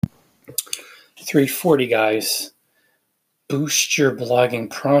340 guys, boost your blogging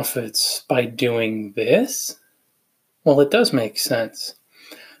profits by doing this? Well, it does make sense.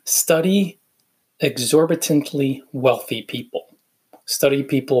 Study exorbitantly wealthy people. Study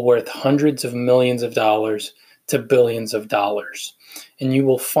people worth hundreds of millions of dollars to billions of dollars, and you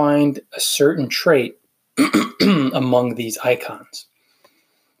will find a certain trait among these icons.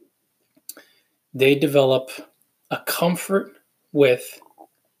 They develop a comfort with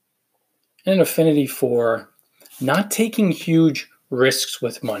and an affinity for not taking huge risks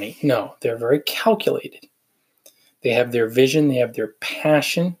with money. No, they're very calculated. They have their vision, they have their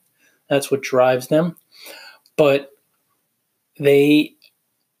passion. That's what drives them. But they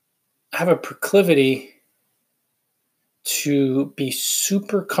have a proclivity to be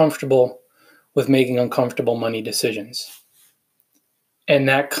super comfortable with making uncomfortable money decisions. And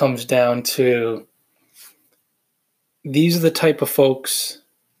that comes down to these are the type of folks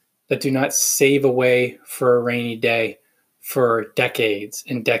that do not save away for a rainy day for decades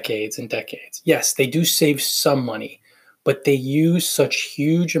and decades and decades. Yes, they do save some money, but they use such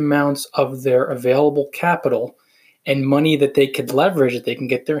huge amounts of their available capital and money that they could leverage, that they can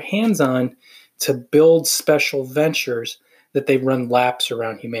get their hands on, to build special ventures that they run laps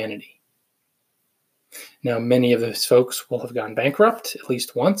around humanity. Now, many of those folks will have gone bankrupt at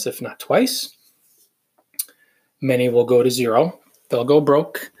least once, if not twice. Many will go to zero. They'll go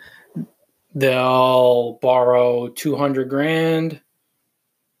broke. They'll borrow 200 grand,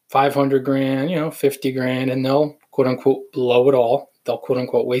 500 grand, 50 grand, and they'll quote unquote blow it all. They'll quote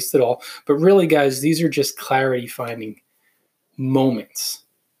unquote waste it all. But really, guys, these are just clarity finding moments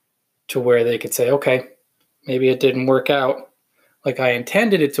to where they could say, okay, maybe it didn't work out like I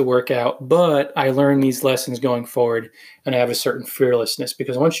intended it to work out, but I learned these lessons going forward, and I have a certain fearlessness,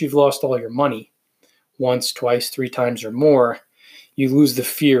 because once you've lost all your money once, twice, 3 times or more, you lose the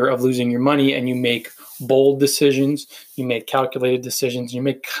fear of losing your money, and you make bold decisions, you make calculated decisions, you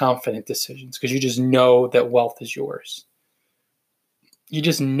make confident decisions, because you just know that wealth is yours. You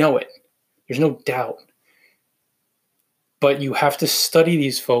just know it. There's no doubt. But you have to study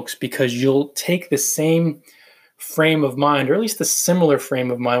these folks, because you'll take the same frame of mind, or at least a similar frame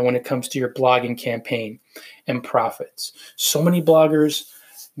of mind, when it comes to your blogging campaign and profits. So many bloggers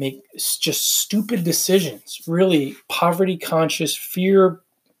make just stupid decisions, really poverty-conscious,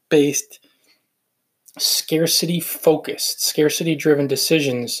 fear-based, scarcity-focused, scarcity-driven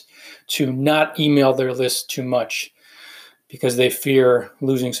decisions to not email their list too much because they fear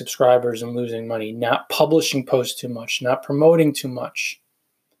losing subscribers and losing money, not publishing posts too much, not promoting too much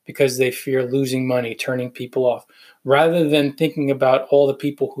because they fear losing money, turning people off, rather than thinking about all the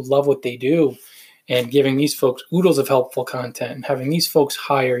people who love what they do and giving these folks oodles of helpful content and having these folks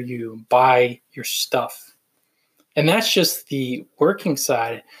hire you, buy your stuff. And that's just the working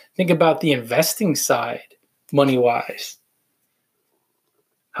side. Think about the investing side, money-wise.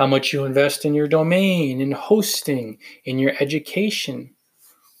 How much you invest in your domain, in hosting, in your education,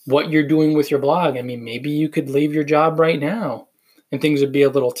 what you're doing with your blog. I mean, maybe you could leave your job right now and things would be a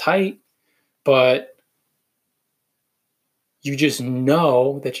little tight, but you just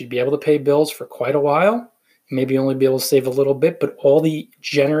know that you'd be able to pay bills for quite a while, maybe only be able to save a little bit, but all the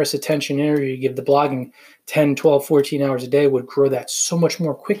generous attention and energy you give the blogging 10, 12, 14 hours a day would grow that so much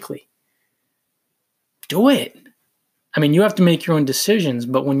more quickly. Do it. I mean, you have to make your own decisions,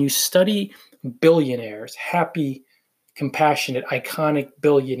 but when you study billionaires, happy, compassionate, iconic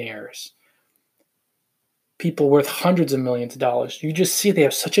billionaires, people worth hundreds of millions of dollars, you just see they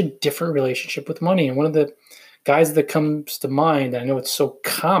have such a different relationship with money. And one of the guys that comes to mind, I know it's so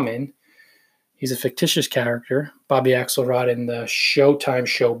common, he's a fictitious character, Bobby Axelrod in the Showtime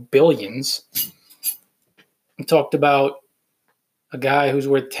show Billions. He talked about a guy who's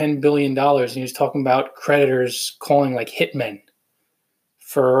worth $10 billion, and he was talking about creditors calling like hitmen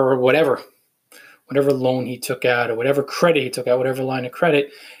for whatever loan he took out or whatever credit he took out, whatever line of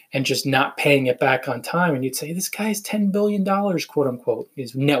credit, and just not paying it back on time. And you'd say, this guy's $10 billion, quote unquote.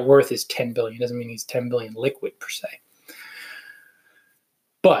 His net worth is $10 billion. Doesn't mean he's 10 billion liquid per se.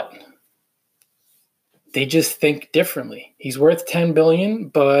 But they just think differently. He's worth 10 billion,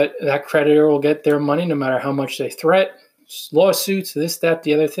 but that creditor will get their money no matter how much they threat, lawsuits, this, that,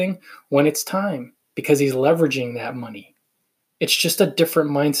 the other thing, when it's time, because he's leveraging that money. It's just a different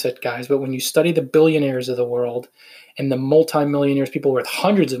mindset, guys. But when you study the billionaires of the world and the multimillionaires, people worth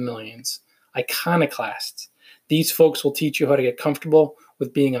hundreds of millions, iconoclasts, these folks will teach you how to get comfortable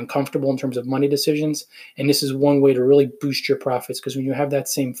with being uncomfortable in terms of money decisions. And this is one way to really boost your profits, because when you have that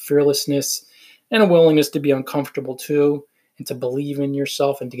same fearlessness and a willingness to be uncomfortable too, and to believe in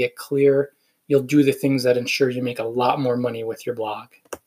yourself and to get clear, you'll do the things that ensure you make a lot more money with your blog.